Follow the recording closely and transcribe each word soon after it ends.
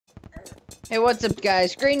Hey, what's up,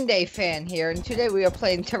 guys? Green Day fan here, and today we are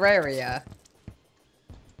playing Terraria.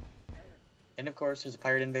 And of course, there's a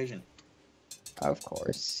pirate invasion. Of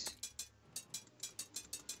course.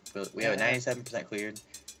 But we have it 97% cleared.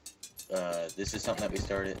 This is something that we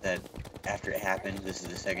started that after it happened. This is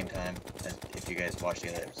the second time. If you guys watched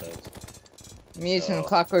the other episodes. I'm using a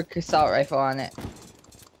clockwork assault rifle on it.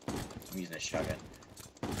 I'm using a shotgun.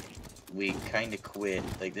 We kind of quit.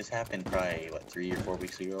 Like, this happened probably, what, 3 or 4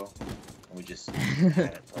 weeks ago? And we just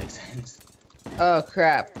haven't played since. Oh,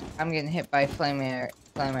 crap. I'm getting hit by flame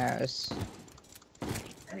arrows.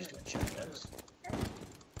 I'm just doing shotguns.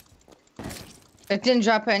 It didn't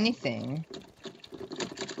drop anything.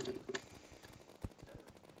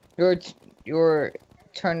 You were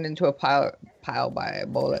turned into a pile by a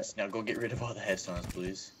bullet. Now go get rid of all the headstones,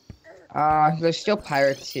 please. There's still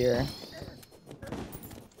pirates here.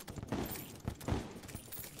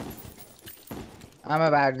 I'm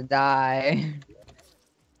about to die.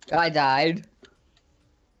 I died.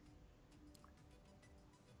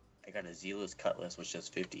 I got a Zealous Cutlass, which does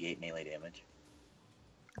 58 melee damage.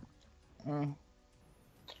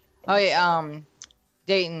 Oh yeah,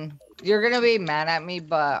 Dayton, you're gonna be mad at me,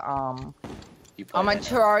 but on my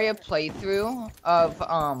Terraria playthrough of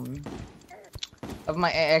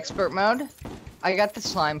my expert mode, I got the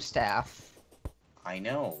slime staff. I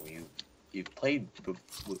know you played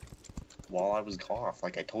while I was off,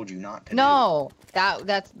 like I told you not to. No,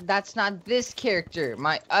 that's not this character.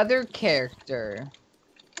 My other character.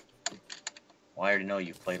 Well, I already know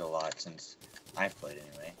you've played a lot since I've played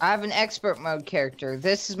anyway. I have an expert mode character.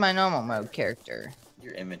 This is my normal mode character.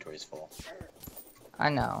 Your inventory's full. I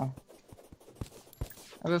know.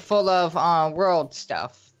 I've been full of world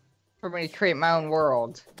stuff for me to create my own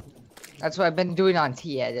world. That's what I've been doing on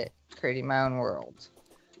T-Edit, creating my own world.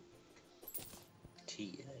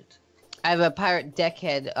 T-Edit. I have a pirate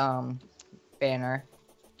deckhead banner.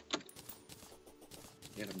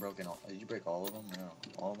 You haven't broken all. Did you break all of them? No,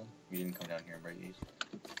 all of them. You didn't come down here and break these.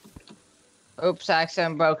 Oops, I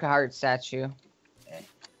accidentally broke a heart statue.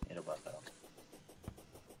 It'll buff out.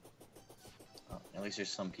 Oh, at least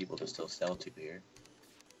there's some people to still sell to here.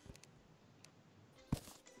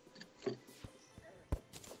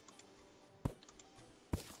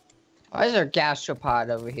 Why is there a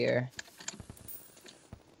gastropod over here?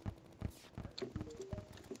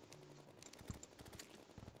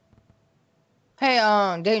 Hey,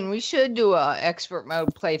 Dayton, we should do a expert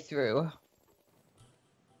mode playthrough.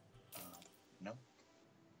 No.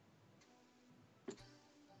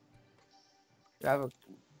 Do I have a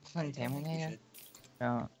contaminator?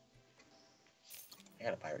 No. I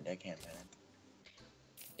got a pirate deckhand, man.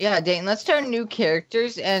 Yeah, Dayton, let's turn new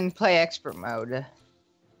characters and play expert mode.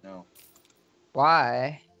 No.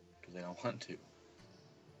 Why? Because I don't want to.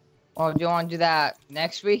 Well, do you want to do that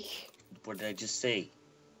next week? What did I just say?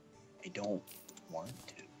 I don't want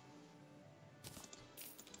to.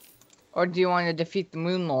 Or do you want to defeat the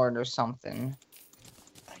Moon Lord or something?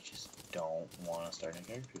 I just don't want to start new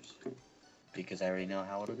characters. Because I already know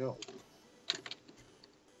how it'll go.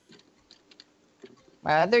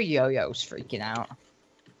 My other yo-yo's freaking out.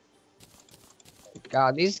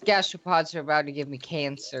 God, these gastropods are about to give me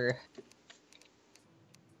cancer.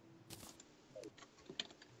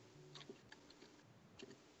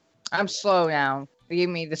 I'm slow now. They give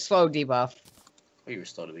me the slow debuff. Well, you were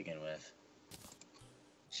slow to begin with.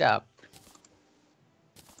 Shut up.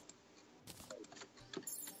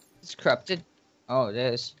 It's corrupted. Oh, it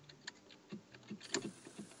is.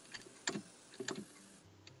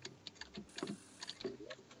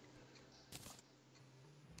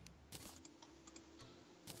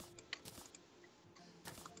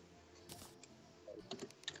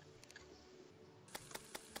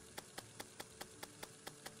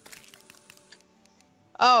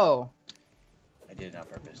 Oh. I did it on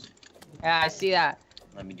purpose. Yeah, I see that.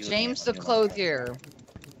 Let me do James the Clothier.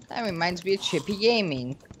 That reminds me of Chippy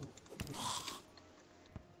Gaming.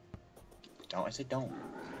 Don't. I said don't.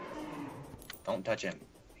 Don't touch him.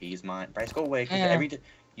 He's mine. Bryce, go away. Cause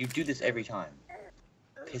you do this every time.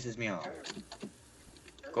 Pisses me off.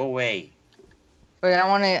 Go away. But I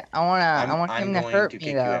want him to hurt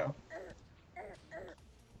me though.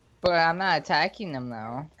 But I'm not attacking him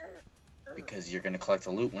though. Because you're gonna collect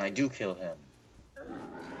the loot when I do kill him.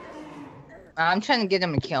 I'm trying to get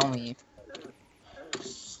him to kill me.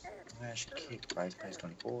 Smash kick. Price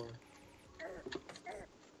 24.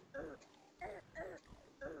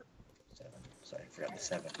 7. Sorry, I forgot the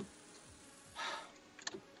 7.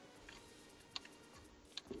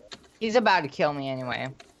 He's about to kill me anyway.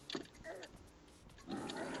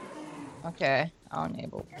 Okay, I'll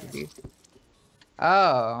enable.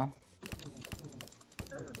 Oh.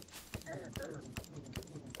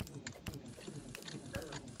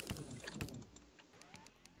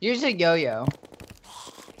 Use a yo-yo.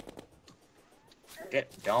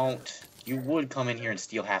 Don't. You would come in here and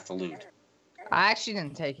steal half the loot. I actually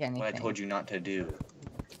didn't take anything. What I told you not to do.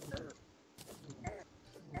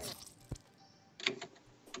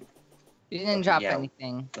 You didn't drop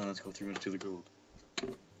anything. Then let's go through and steal the gold.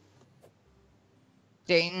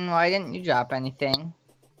 Dayton, why didn't you drop anything?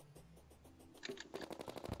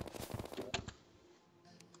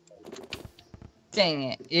 Dang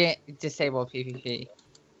it. You disabled PvP.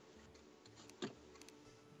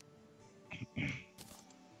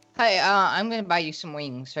 Hey, I'm gonna buy you some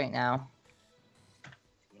wings right now.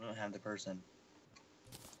 We don't have the person.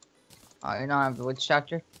 Oh, you don't have the witch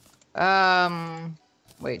doctor?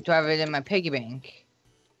 Wait, do I have it in my piggy bank?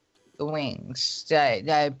 The wings. Did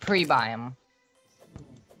I pre-buy them?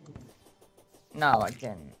 No, I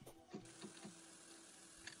didn't.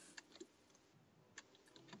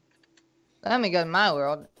 Let me go to my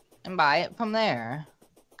world and buy it from there.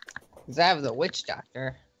 Because I have the witch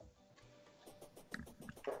doctor.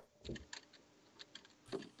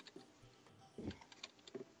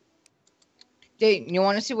 Dayton, you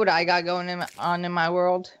want to see what I got going on in my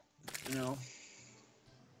world? No.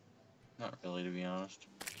 Not really, to be honest.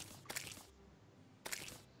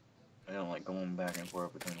 I don't like going back and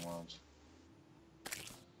forth between worlds.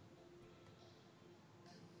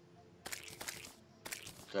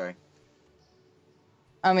 Sorry.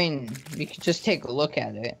 I mean, you could just take a look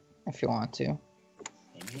at it if you want to.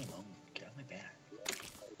 Leave me alone. Get out of my bag.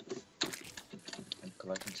 I'm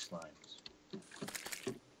collecting slimes.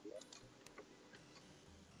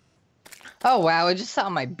 Oh wow, I just saw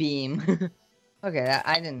my beam. Okay,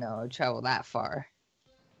 I didn't know it would travel that far.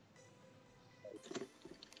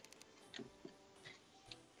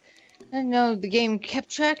 I didn't know the game kept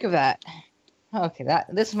track of that. Okay,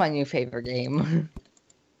 this is my new favorite game.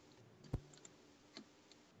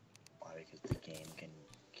 Why? Because the game can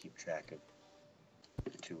keep track of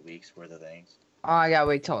 2 weeks worth of things. Oh, I gotta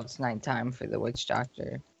wait till it's nighttime for the witch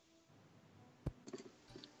doctor.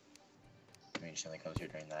 I mean, she only comes here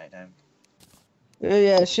during the nighttime.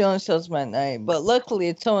 Yeah, she only sells them at night, but luckily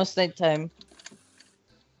it's almost nighttime.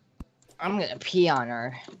 I'm gonna pee on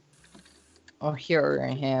her. Or her or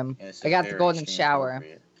him. Yeah, I got the golden shower.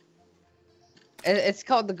 It's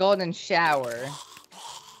called the golden shower.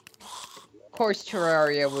 Of course,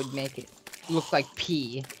 Terraria would make it look like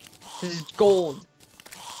pee. Because it's gold.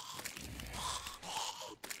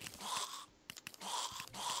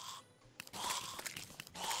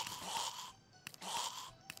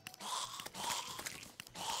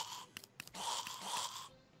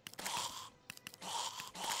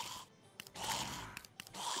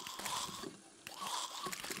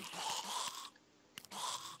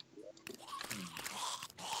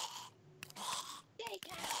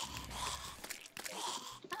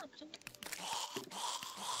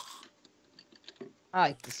 I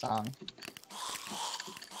like the song.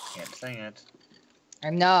 Can't sing it. I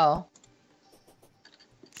know.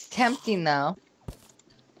 It's tempting though.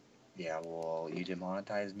 Yeah, well, you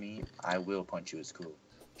demonetize me, I will punch you at school.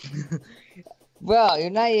 Bro, you're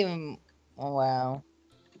not even. Oh wow.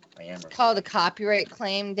 I am. It's called a copyright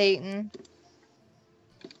claim, Dayton.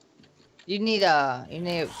 You need to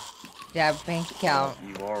have a bank account. Well,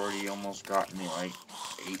 you've already almost gotten me like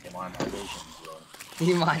 8 demonetizations, so.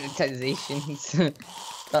 Demonetizations.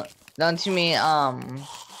 Don't you mean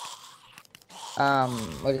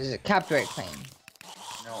what is it? Copyright claim.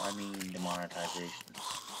 No, I mean demonetization.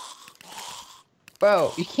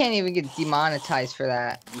 Bro, you can't even get demonetized for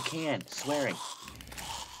that. You can, swearing.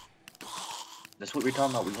 That's what we're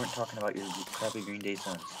talking about. We weren't talking about your crappy Green Day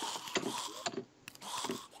Suns.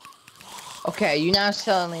 Okay, you now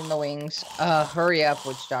selling the wings. Hurry up,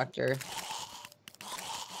 witch doctor.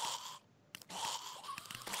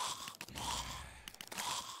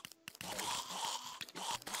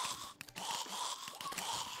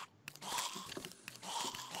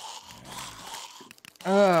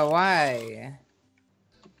 Why?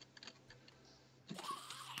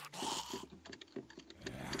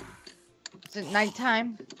 Is it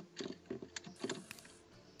nighttime?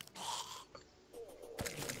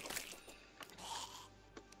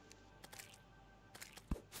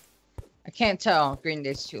 I can't tell. Green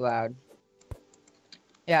Day's too loud.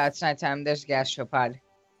 Yeah, it's nighttime. There's a gastropod.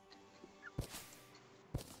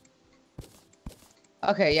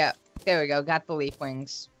 Okay, yeah. There we go. Got the leaf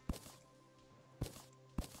wings.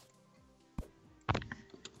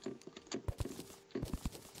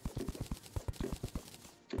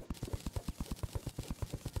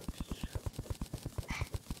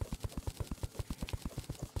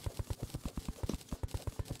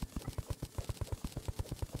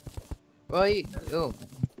 Well, oh.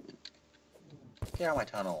 Get out of my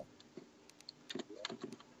tunnel.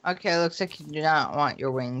 Okay, looks like you do not want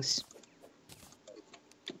your wings.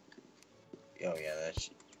 Oh yeah,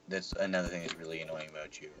 that's another thing that's really annoying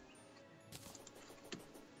about you.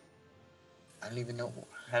 I don't even know,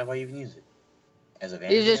 how do I even use it? As a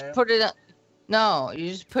vanity You just item? put it on. No, you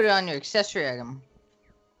just put it on your accessory item.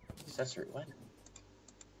 Accessory, what?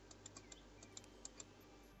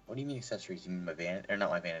 What do you mean accessories? You mean my vanity, or not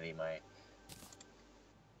my vanity, my...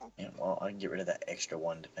 Yeah, well, I can get rid of that extra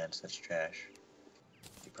 1 defense, that's trash.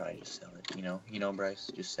 You probably just sell it, you know,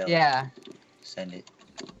 Bryce? Just sell it. Yeah. Send it.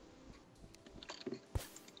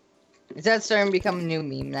 Is that starting to become a new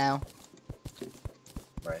meme now?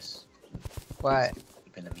 Bryce. What?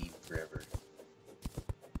 It's been a meme forever.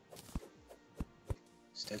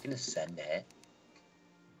 Still gonna send it?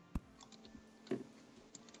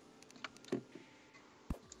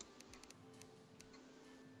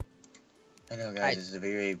 I know, guys, this is a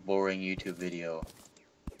very boring YouTube video.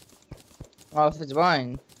 Well, if it's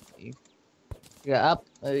boring, you go up,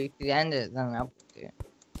 or you could end it, then up.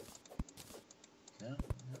 No, I'm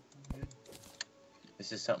good.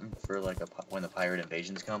 This is something for like when the pirate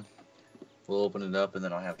invasions come. We'll open it up and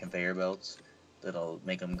then I'll have conveyor belts that'll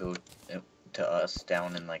make them go to us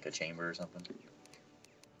down in like a chamber or something.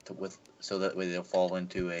 So that way they'll fall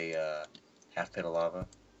into a half pit of lava.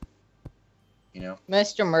 You know?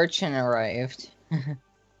 Mr. Merchant arrived. So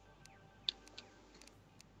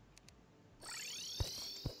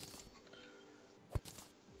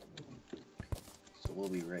we'll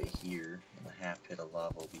be right here, and the half pit of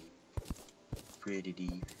lava will be pretty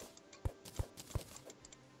deep.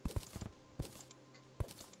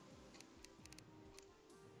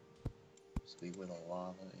 So be where the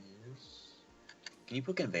lava is. Can you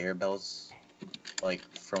put conveyor belts like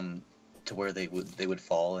to where they would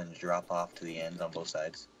fall and drop off to the ends on both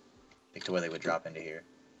sides? Like to where they would drop into here.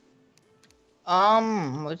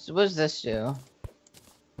 What's this do?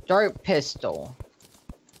 Dart pistol.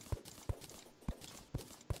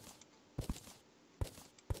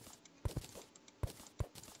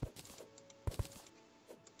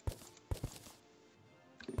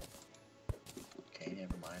 Okay,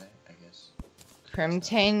 never mind, I guess.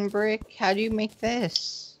 Crimtane brick? How do you make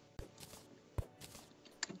this?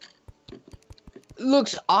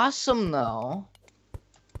 Looks awesome though.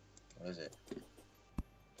 What is it?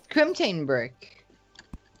 Crimtane brick.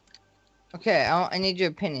 Okay, I need your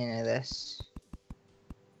opinion of this.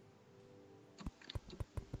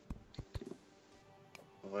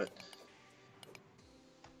 What?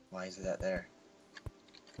 Why is that there?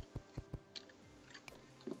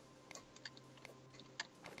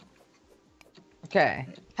 Okay,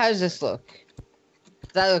 how does this look?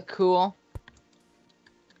 Does that look cool?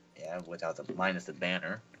 Yeah, without the minus the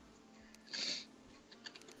banner. It's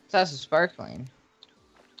also sparkling.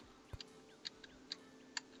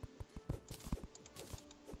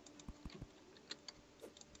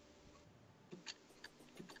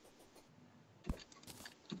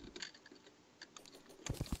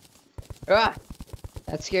 Ah!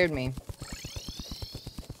 That scared me.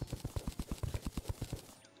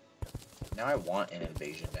 Now I want an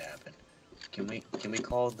invasion to happen. Can we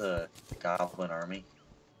call the goblin army?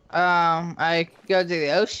 I could go to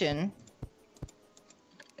the ocean.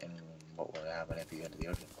 And what would happen if you go to the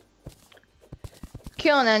ocean?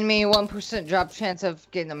 Kill an enemy, 1% drop chance of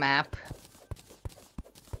getting a map.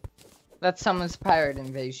 That's someone's pirate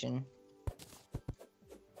invasion.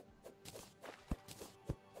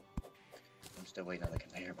 I'm still waiting on the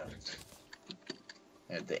conveyor belts.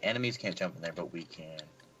 Yeah, the enemies can't jump in there, but we can.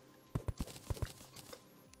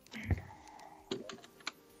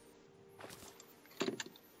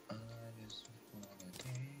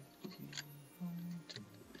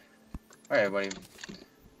 Alright, everybody.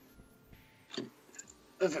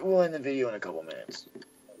 We'll end the video in a couple minutes.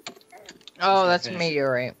 Oh, that's me, you're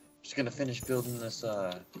right. Just gonna finish building this,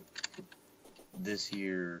 this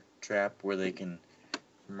here trap where they can,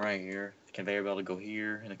 from right here, the conveyor belt to go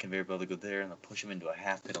here, and the conveyor belt to go there, and they'll push them into a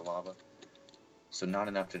half pit of lava. So not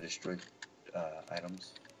enough to destroy,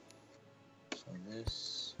 items. So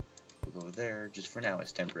this will go there, just for now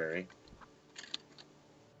it's temporary.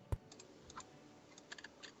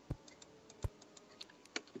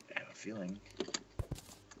 I have a feeling.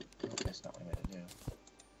 Oh, that's not what I'm gonna do.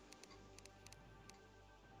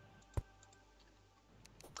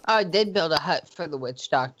 Oh, I did build a hut for the witch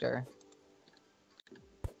doctor.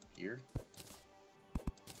 Here?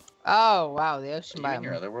 Oh, wow, the ocean Are you in biome.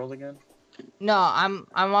 your other world again? No, I'm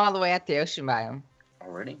all the way at the ocean biome.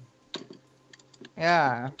 Already?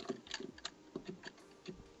 Yeah.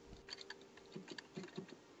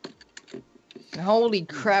 Holy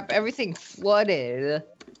crap, everything flooded.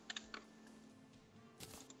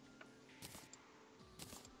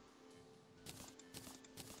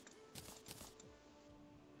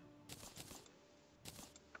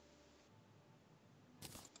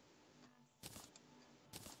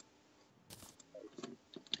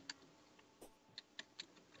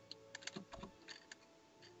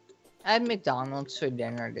 I had McDonald's for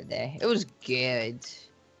dinner today. It was good.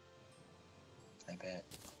 I bet.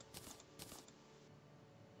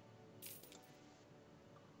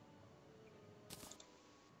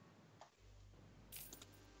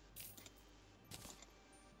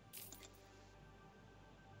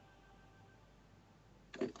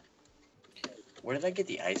 Where did I get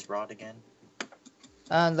the ice rod again?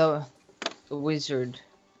 The wizard.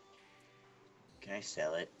 Can I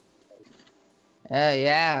sell it?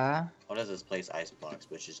 Yeah. How does this place ice blocks,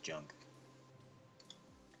 which is junk?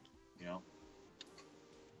 You know?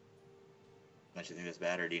 Don't you think that's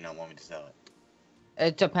bad, or do you not want me to sell it?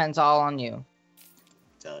 It depends all on you.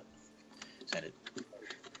 Sell it. Send it.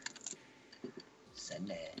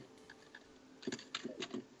 Send it.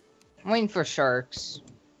 I'm waiting for sharks.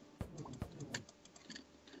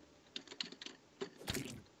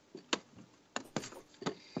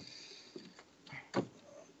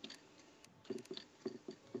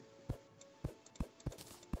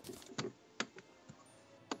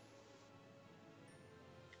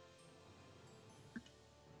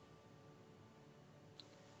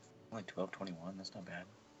 Only 12:21. That's not bad.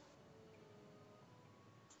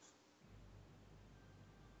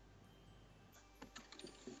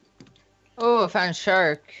 Oh, I found a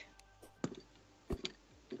shark.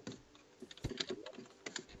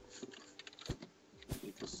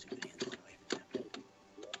 Keep those stupid hands away from them.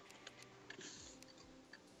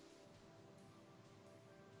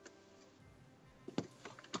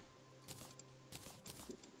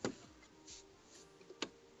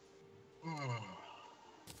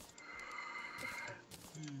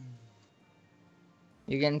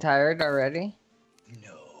 You getting tired already?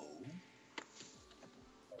 No.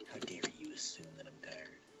 How dare you assume that I'm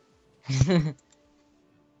tired?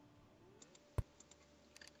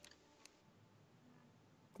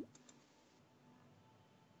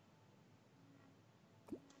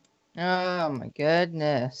 Oh my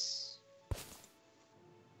goodness.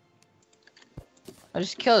 I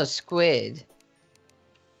just killed a squid.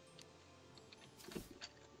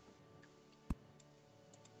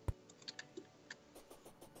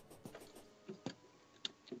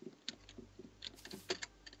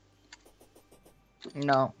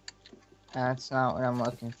 No, that's not what I'm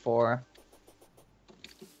looking for.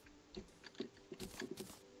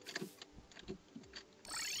 I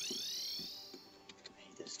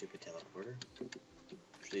hate this stupid teleporter. I'm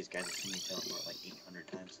sure these guys have seen me teleport like 800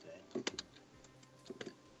 times today.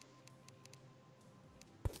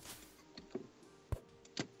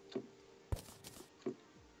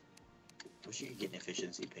 Wish you could get an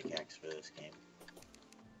efficiency pickaxe for this game.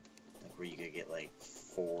 Like where you could get like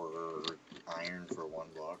 4 iron for 1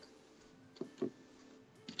 block. You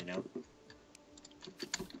know?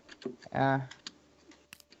 Yeah.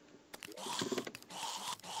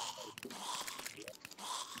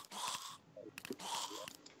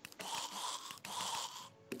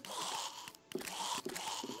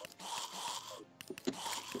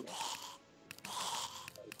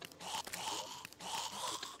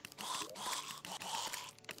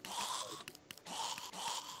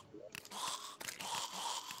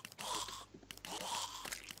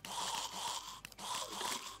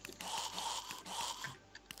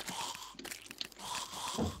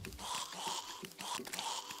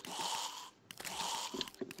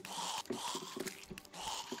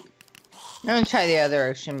 I'm gonna try the other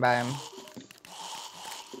ocean biome.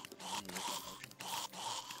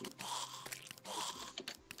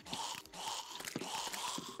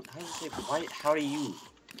 How do you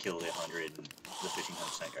kill the 100 and the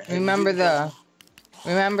 1500 second?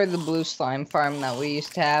 Remember the blue slime farm that we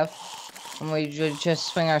used to have? And we would just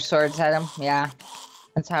swing our swords at them? Yeah.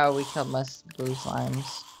 That's how we killed most blue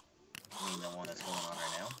slimes. You mean the one that's going on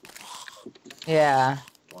right now? Yeah.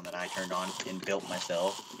 The one that I turned on and built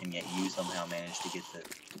myself, and yet you somehow managed to get the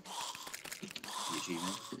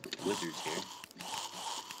achievement. Wizards here.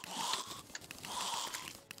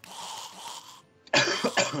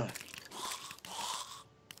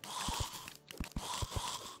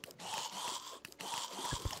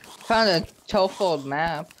 Found a twofold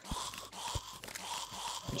map.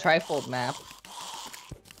 A trifold map.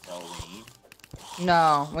 That's all we need.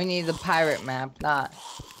 No, we need the pirate map, not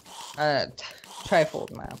a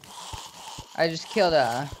trifold map. I just killed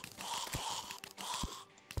a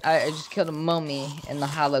mummy in the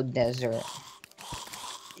hollow desert.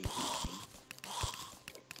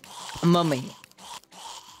 A mummy.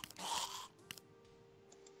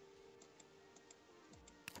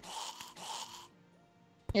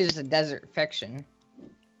 Here's a desert fiction.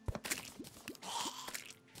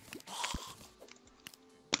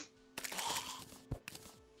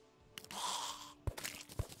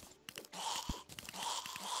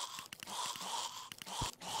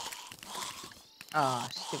 Ah, oh,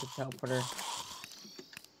 stupid teleporter.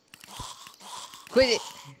 Quit it!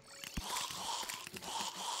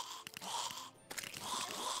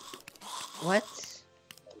 What?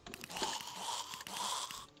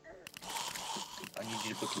 I need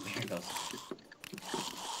you to put conveyor belts.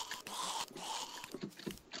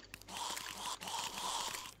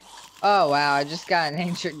 Oh wow, I just got an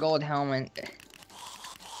ancient gold helmet.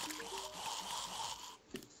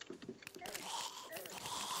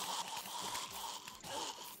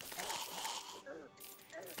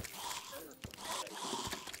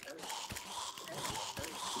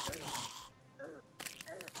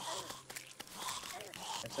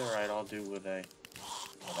 It's alright, I'll do what I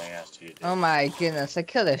asked you to do. Oh my goodness, I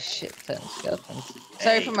killed a shit ton of skeletons.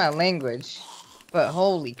 Sorry Hey. for my language, but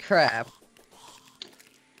holy crap.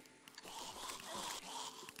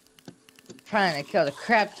 Trying to kill a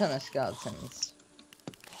crap ton of skeletons.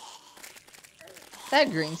 Is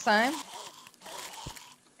that green slime?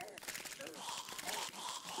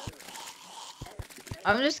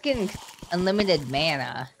 I'm just getting unlimited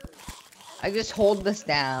mana. I just hold this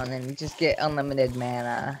down and just get unlimited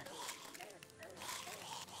mana.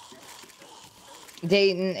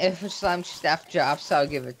 Dayton, if a slime staff drops, I'll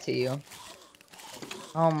give it to you.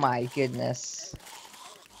 Oh my goodness.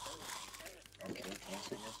 Okay,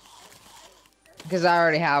 thanks, I guess. Because I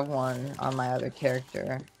already have one on my other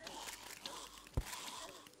character.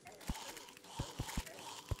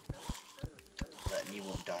 But you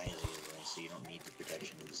won't die as easily, so you don't need the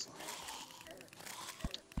protection of the slime.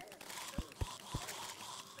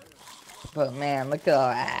 But man, look at all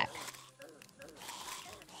that.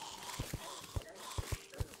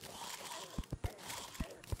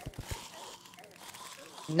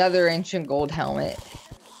 Another ancient gold helmet.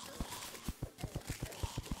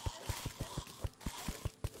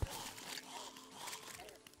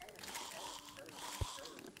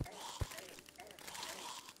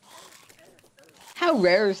 How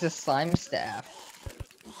rare is this slime staff?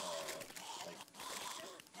 Like,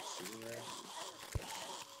 super rare?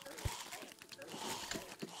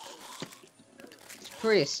 It's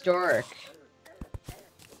prehistoric.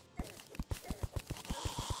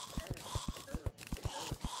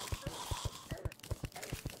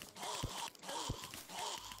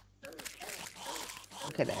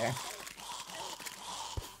 Look at there.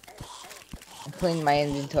 I cleaned my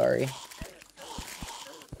inventory.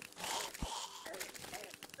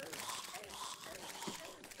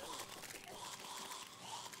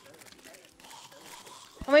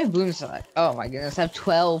 How many blue slime? Oh my goodness, I have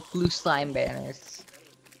 12 blue slime banners.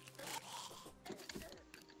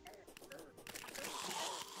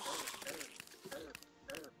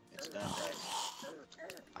 It's done, guys.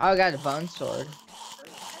 Oh, I got a bone sword.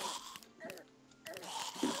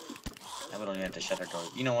 Now we don't even have to shut our door.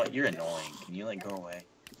 You know what? You're annoying. Can you, like, go away?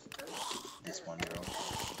 This one girl.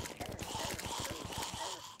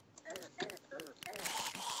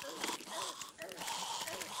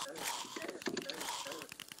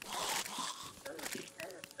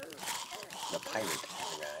 The pirate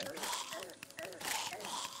guy.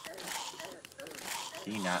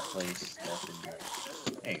 Can you not place stuff in there?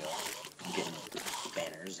 There you go. I'm getting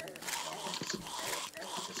banners and helmets and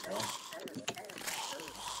stuff. Just go.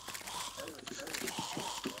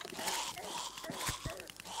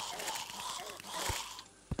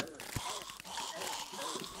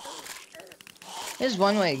 There's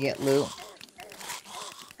one way to get loot.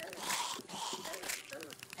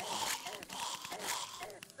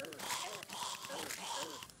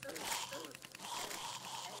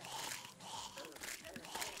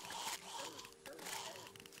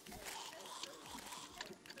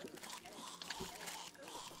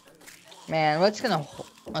 Man, what's gonna...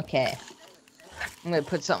 Okay. I'm gonna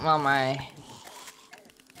put something on my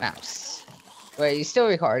mouse. Wait, you still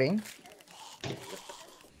recording?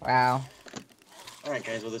 Wow. Alright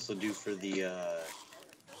guys, well this will do for the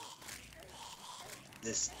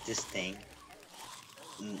this thing.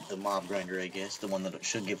 The mob grinder, I guess. The one that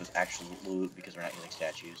should give us actual loot because we're not using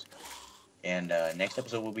statues. And next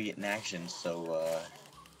episode we'll be in action, so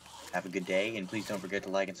have a good day and please don't forget to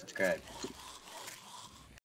like and subscribe.